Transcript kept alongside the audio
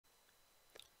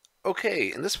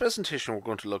Okay, in this presentation we're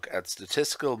going to look at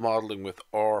statistical modelling with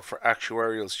R for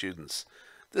actuarial students.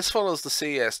 This follows the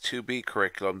CS2B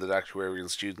curriculum that actuarial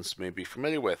students may be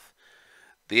familiar with.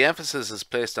 The emphasis is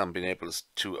placed on being able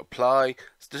to apply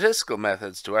statistical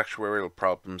methods to actuarial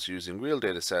problems using real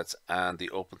data sets and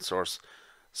the open source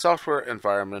software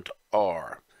environment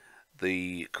R.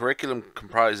 The curriculum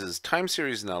comprises time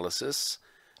series analysis,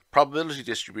 probability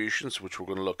distributions, which we're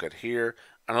going to look at here,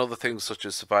 and other things such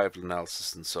as survival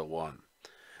analysis and so on.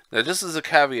 Now, just as a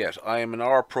caveat, I am an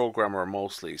R programmer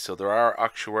mostly, so there are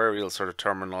actuarial sort of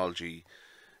terminology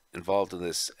involved in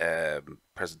this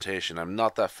presentation. I'm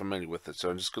not that familiar with it, so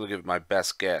I'm just going to give it my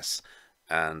best guess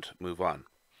and move on.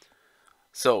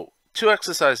 So, two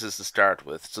exercises to start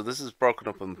with. So this is broken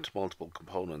up into multiple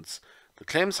components. The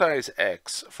claim size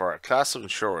X for a class of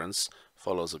insurance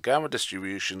follows a gamma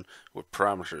distribution with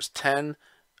parameters 10,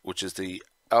 which is the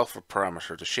alpha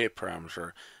parameter, the shape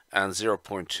parameter, and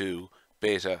 0.2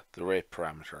 beta, the rate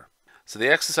parameter. So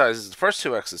the first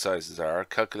two exercises are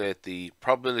calculate the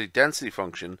probability density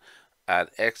function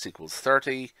at x equals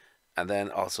 30, and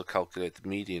then also calculate the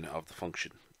median of the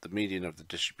function, the median of the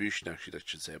distribution actually, that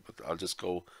should say, but I'll just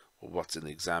go with what's in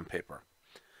the exam paper.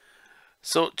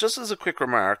 So just as a quick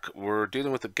remark, we're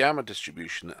dealing with the gamma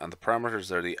distribution, and the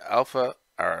parameters are the alpha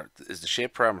is the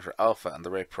shape parameter alpha and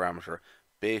the rate parameter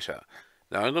beta.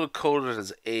 Now I'm going to code it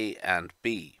as A and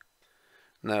B.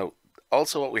 Now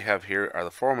also what we have here are the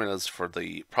formulas for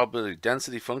the probability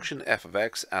density function f of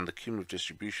x and the cumulative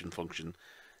distribution function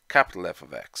capital F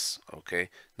of x. Okay,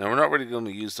 now we're not really going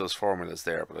to use those formulas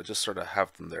there, but I just sort of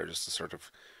have them there just to sort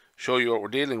of show you what we're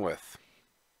dealing with.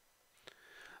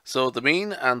 So the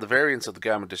mean and the variance of the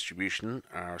gamma distribution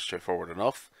are straightforward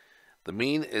enough. The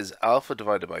mean is alpha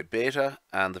divided by beta,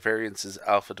 and the variance is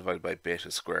alpha divided by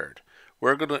beta squared.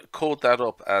 We're going to code that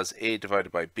up as a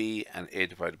divided by b and a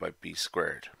divided by b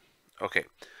squared. Okay,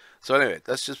 so anyway,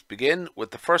 let's just begin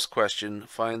with the first question.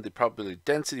 Find the probability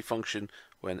density function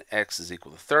when x is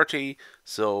equal to 30.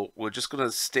 So we're just going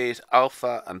to state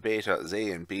alpha and beta as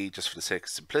a and b just for the sake of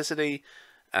simplicity,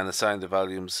 and assign the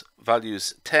values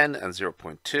 10 and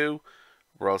 0.2.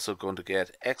 We're also going to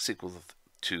get x equal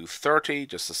to 30,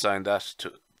 just assign that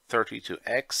to 30 to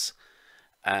x,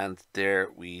 and there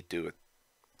we do it,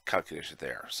 calculate it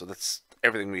there. So that's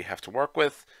everything we have to work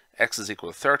with. X is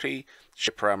equal to 30,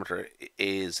 shape parameter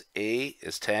is A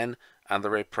is 10, and the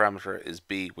rate parameter is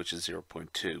B, which is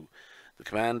 0.2. The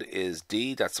command is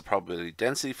D, that's the probability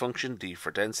density function, D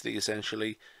for density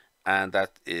essentially, and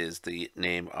that is the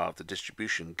name of the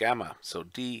distribution gamma, so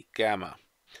D gamma.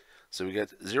 So we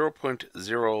get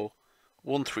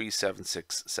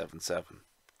 0.0137677.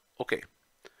 Okay,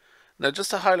 now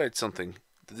just to highlight something,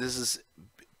 this is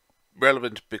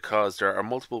relevant because there are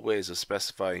multiple ways of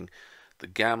specifying the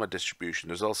gamma distribution.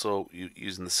 There's also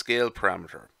using the scale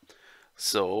parameter.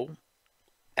 So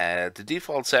the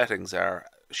default settings are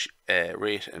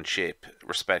rate and shape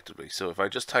respectively. So if I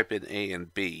just type in A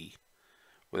and B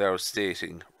without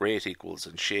stating rate equals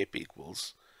and shape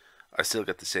equals, I still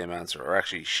get the same answer, or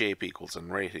actually shape equals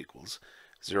and rate equals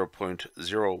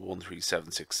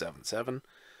 0.0137677.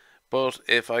 But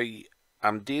if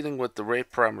I'm dealing with the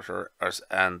rate parameter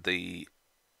and the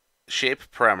shape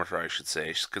parameter, I should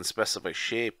say, can specify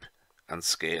shape and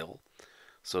scale.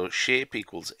 So shape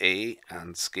equals A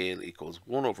and scale equals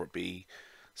 1 over B.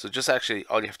 So just actually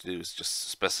all you have to do is just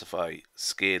specify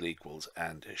scale equals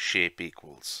and shape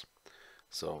equals.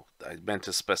 So I meant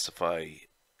to specify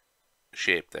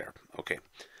shape there. Okay.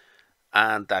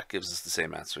 And that gives us the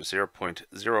same answer,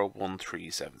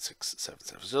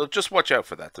 0.0137677. So just watch out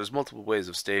for that. There's multiple ways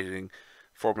of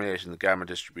formulating the gamma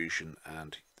distribution,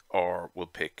 and or we'll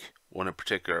pick one in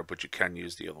particular, but you can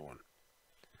use the other one.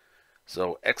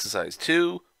 So exercise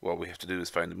 2, what we have to do is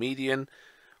find the median.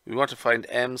 We want to find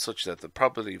m such that the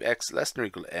probability of x less than or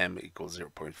equal to m equals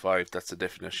 0.5. That's the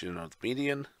definition of the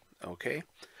median. Okay,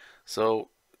 so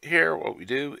here what we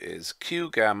do is Q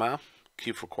gamma,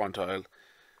 Q for quantile,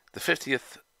 the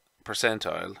 50th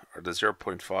percentile, or the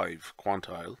 0.5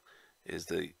 quantile, is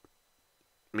the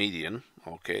median.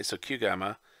 Okay, so Q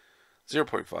gamma,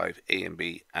 0.5, A and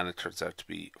B, and it turns out to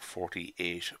be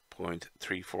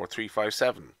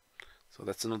 48.34357. So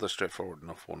that's another straightforward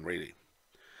enough one, really.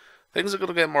 Things are going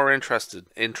to get more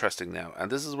interesting now,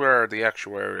 and this is where the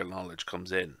actuarial knowledge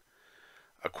comes in.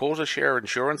 A quota share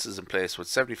insurance is in place with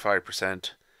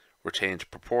 75% retained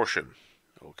proportion.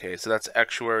 Okay, so that's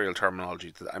actuarial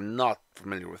terminology that I'm not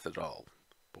familiar with at all,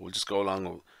 but we'll just go along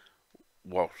with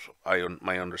what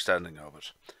my understanding of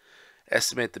it.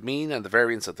 Estimate the mean and the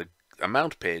variance of the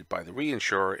amount paid by the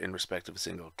reinsurer in respect of a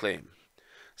single claim.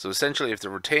 So essentially, if the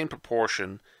retained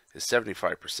proportion is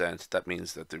 75%, that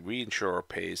means that the reinsurer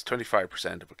pays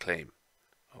 25% of a claim.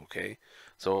 Okay,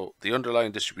 so the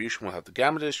underlying distribution will have the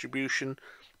gamma distribution.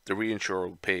 The reinsurer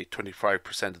will pay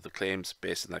 25% of the claims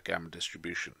based on that gamma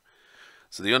distribution.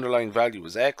 So the underlying value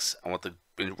is X, and what the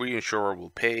reinsurer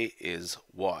will pay is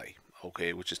Y,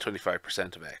 okay, which is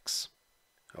 25% of X.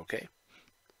 Okay,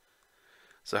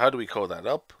 so how do we code that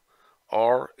up?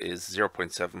 R is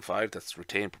 0.75, that's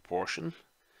retained proportion.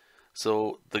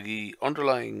 So the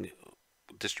underlying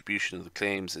distribution of the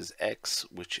claims is X,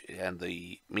 and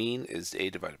the mean is A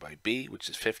divided by B, which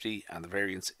is 50, and the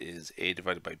variance is A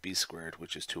divided by B squared,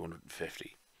 which is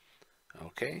 250.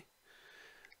 Okay,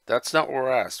 that's not what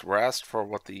we're asked. We're asked for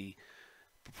what the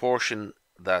proportion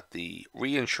that the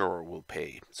reinsurer will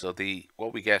pay. So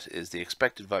what we get is the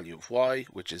expected value of Y,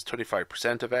 which is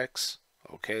 25% of X.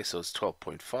 Okay, so it's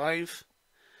 12.5,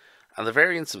 and the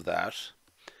variance of that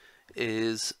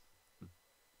is,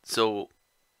 so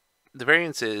the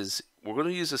variance is, we're going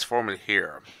to use this formula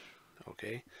here.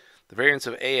 Okay, the variance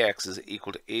of AX is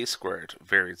equal to A squared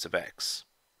variance of X.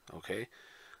 Okay,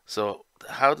 so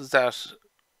how does that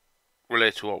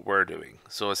relate to what we're doing?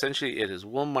 So essentially it is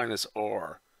 1 minus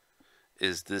R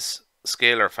is this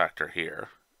scalar factor here,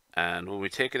 and when we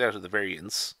take it out of the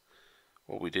variance,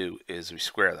 what we do is we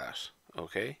square that.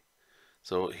 Okay,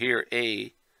 so here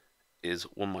A is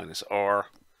 1 minus R,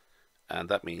 and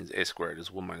that means A squared is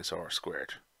 1 minus R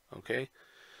squared. Okay,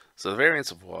 so the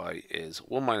variance of Y is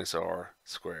 1 minus R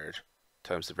squared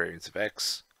times the variance of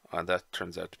X, and that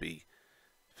turns out to be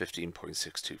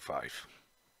 15.625.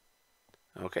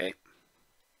 Okay,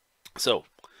 so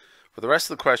for the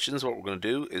rest of the questions, what we're going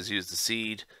to do is use the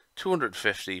seed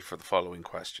 250 for the following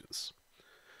questions.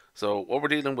 So what we're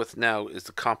dealing with now is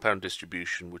the compound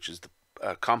distribution, which is the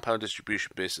compound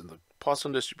distribution based on the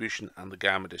Poisson distribution and the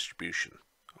gamma distribution.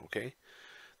 Okay,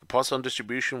 the Poisson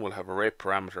distribution will have a rate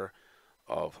parameter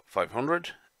of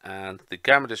 500, and the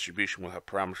gamma distribution will have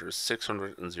parameters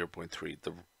 600 and 0.3.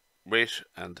 The rate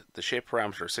and the shape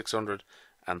parameter 600,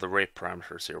 and the rate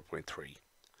parameter 0.3.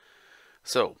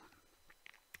 So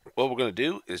what we're going to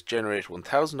do is generate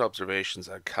 1000 observations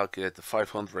and calculate the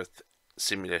 500th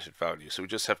simulated value. So we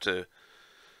just have to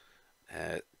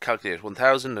calculate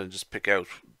 1000 and just pick out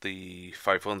the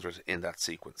 500 in that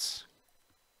sequence.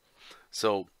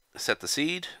 So set the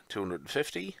seed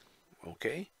 250.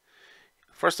 Okay,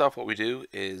 first off, what we do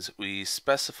is we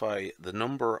specify the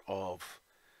number of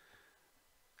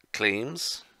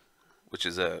claims, which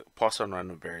is a Poisson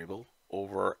random variable,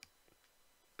 over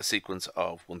a sequence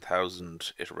of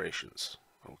 1000 iterations.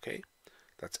 Okay,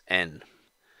 that's n,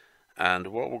 and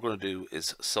what we're going to do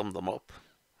is sum them up.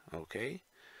 Okay,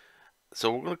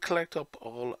 so we're going to collect up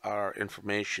all our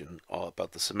information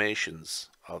about the summations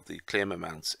of the claim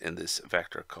amounts in this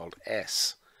vector called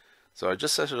S. So I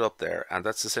just set it up there, and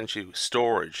that's essentially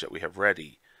storage that we have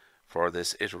ready for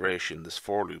this iteration, this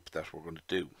for loop that we're going to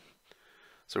do.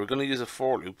 So we're going to use a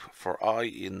for loop for I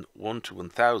in 1 to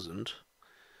 1000.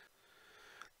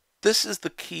 This is the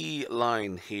key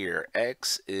line here.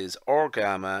 X is R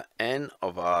gamma, n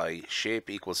of I, shape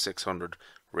equals 600,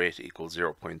 rate equals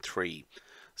 0.3.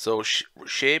 So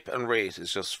shape and rate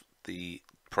is just the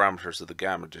parameters of the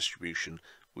gamma distribution.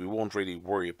 We won't really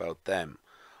worry about them.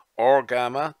 R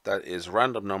gamma, that is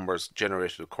random numbers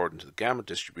generated according to the gamma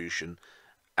distribution,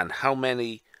 and how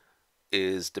many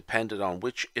is dependent on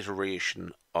which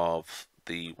iteration of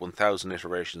the 1000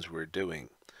 iterations we're doing.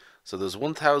 So there's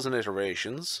 1000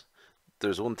 iterations,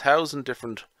 there's 1000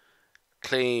 different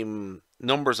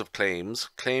numbers of claims,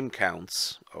 claim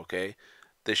counts. Okay,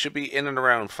 they should be in and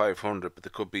around 500, but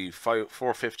there could be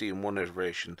 450 in one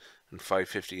iteration and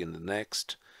 550 in the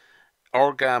next.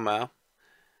 R gamma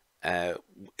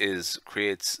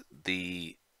creates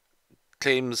the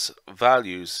claims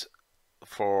values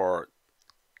for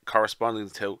corresponding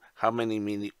to how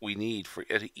many we need for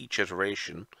each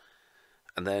iteration,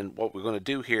 and then what we're going to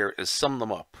do here is sum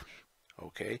them up.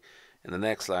 Okay, in the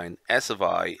next line, S of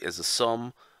I is a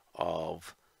sum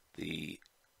of the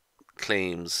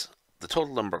claims, the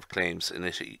total number of claims in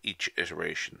each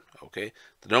iteration. Okay,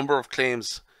 the number of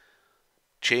claims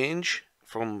change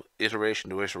from iteration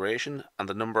to iteration, and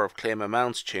the number of claim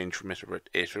amounts change from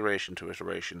iteration to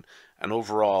iteration, and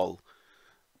overall,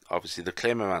 obviously, the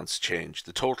claim amounts change.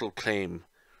 The total claim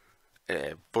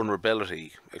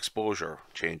vulnerability exposure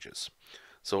changes.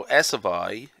 So S of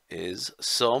I is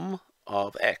sum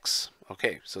of X.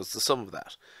 Okay, so it's the sum of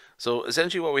that. So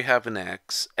essentially what we have in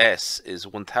S is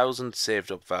 1000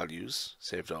 saved up values,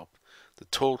 the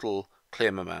total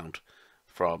claim amount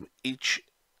from each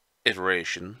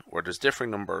iteration, where there's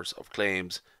differing numbers of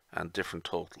claims and different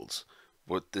totals,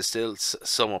 but they still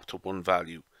sum up to one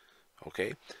value.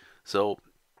 Okay, So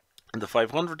in the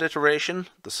 500 iteration,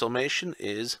 the summation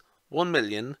is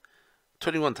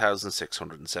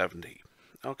 1,021,670.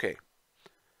 Okay.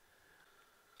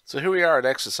 So here we are at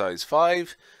exercise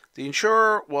 5. The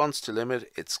insurer wants to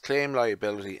limit its claim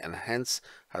liability and hence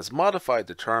has modified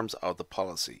the terms of the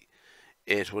policy.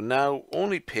 It will now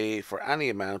only pay for any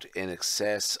amount in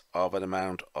excess of an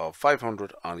amount of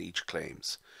 500 on each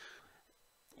claims.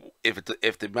 If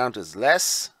the amount is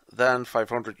less than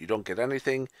 500, you don't get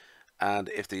anything, and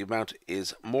if the amount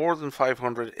is more than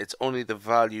 500, it's only the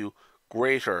value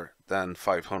greater than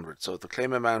 500. So if the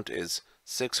claim amount is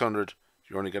 600,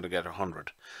 you're only going to get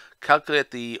 100. Calculate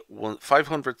the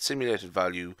 500 simulated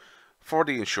value for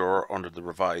the insurer under the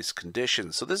revised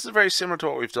conditions. So this is very similar to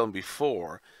what we've done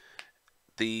before.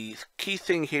 The key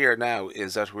thing here now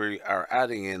is that we are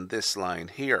adding in this line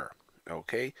here,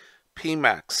 okay? P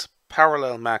max,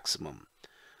 parallel maximum,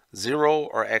 0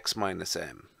 or x minus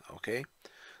m, okay?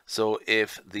 So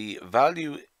if the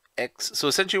value x, so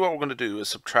essentially what we're going to do is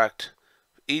subtract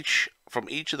from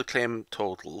each of the claim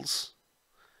totals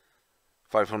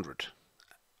 500.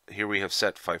 Here we have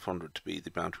set 500 to be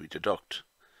the amount we deduct,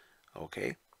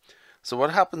 okay? So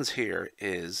what happens here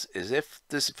is if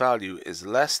this value is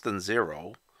less than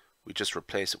 0, we just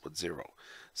replace it with 0.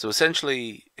 So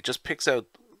essentially it just picks out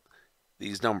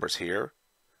these numbers here.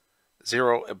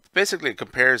 0, basically it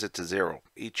compares it to 0.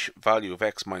 Each value of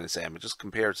x minus m, it just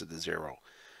compares it to 0.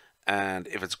 And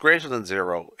if it's greater than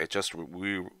 0, it just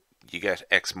you get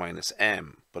x minus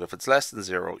m. But if it's less than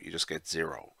 0, you just get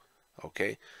 0.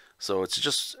 Okay? So it's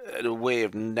just a way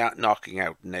of not knocking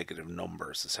out negative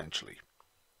numbers essentially.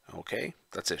 Okay,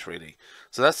 that's it really.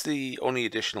 So that's the only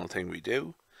additional thing we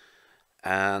do.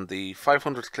 And the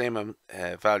 500 claim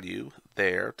value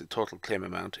there, the total claim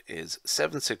amount is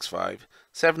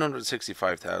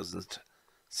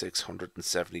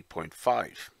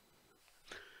 765,670.5.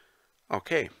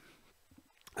 Okay,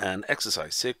 and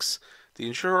exercise 6. The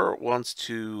insurer wants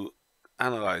to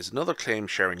analyze another claim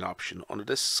sharing option. Under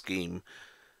this scheme,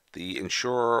 the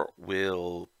insurer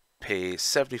will pay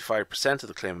 75% of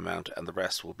the claim amount and the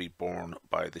rest will be borne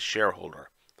by the shareholder,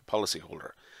 the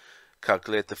policyholder.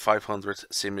 Calculate the 500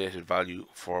 simulated value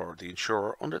for the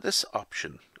insurer under this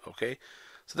option. Okay,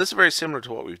 so this is very similar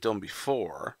to what we've done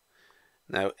before.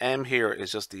 Now M here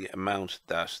is just the amount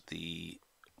that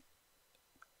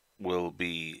will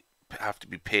have to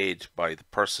be paid by the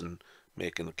person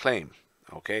making the claim.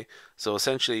 Okay, so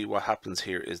essentially what happens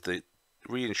here is the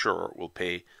reinsurer will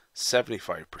pay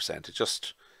 75%. It's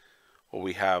just what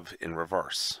we have in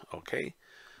reverse. Okay,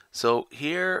 so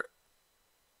here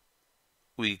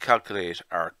we calculate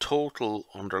our total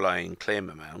underlying claim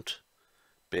amount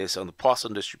based on the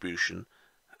Poisson distribution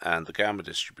and the gamma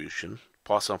distribution.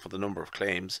 Poisson for the number of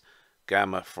claims,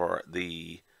 gamma for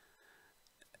the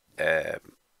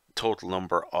total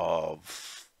number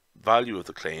of value of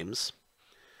the claims.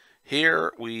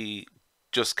 Here we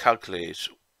just calculate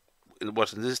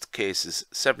what in this case is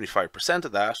 75%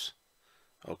 of that.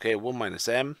 Okay, 1 minus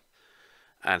m,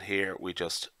 and here we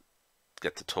just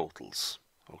get the totals.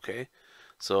 Okay,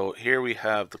 so here we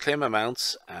have the claim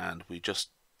amounts and we just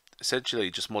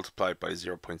essentially just multiply it by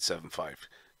 0.75,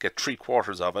 get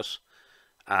 3/4 of it,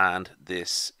 and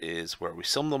this is where we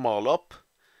sum them all up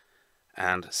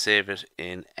and save it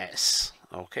in S.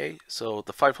 Okay, so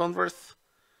the 500th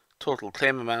total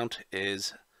claim amount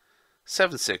is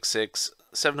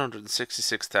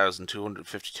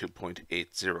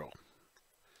 766,252.80.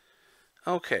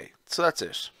 Okay, so that's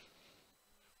it.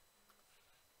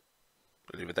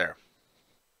 We'll leave it there.